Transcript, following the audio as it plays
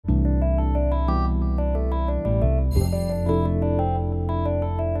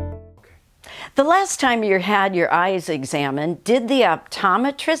The last time you had your eyes examined, did the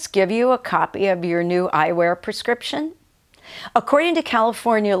optometrist give you a copy of your new eyewear prescription? According to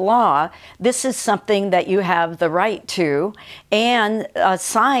California law, this is something that you have the right to, and a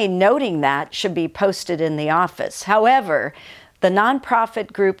sign noting that should be posted in the office. However, the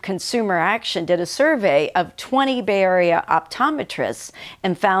nonprofit group Consumer Action did a survey of 20 Bay Area optometrists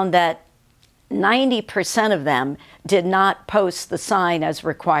and found that 90% of them did not post the sign as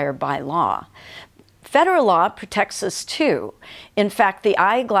required by law. Federal law protects us too. In fact, the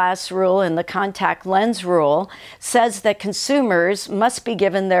eyeglass rule and the contact lens rule says that consumers must be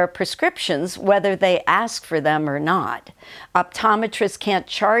given their prescriptions whether they ask for them or not. Optometrists can't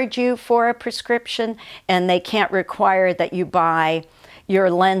charge you for a prescription, and they can't require that you buy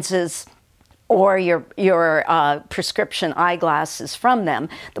your lenses or your prescription eyeglasses from them.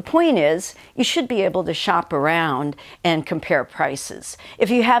 The point is, you should be able to shop around and compare prices. If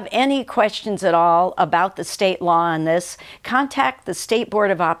you have any questions at all about the state law on this, contact the State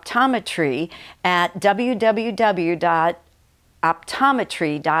Board of Optometry at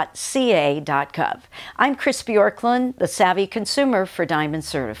www.optometry.ca.gov. I'm Bjorklund, the Savvy Consumer for Diamond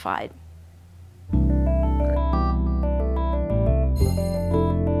Certified.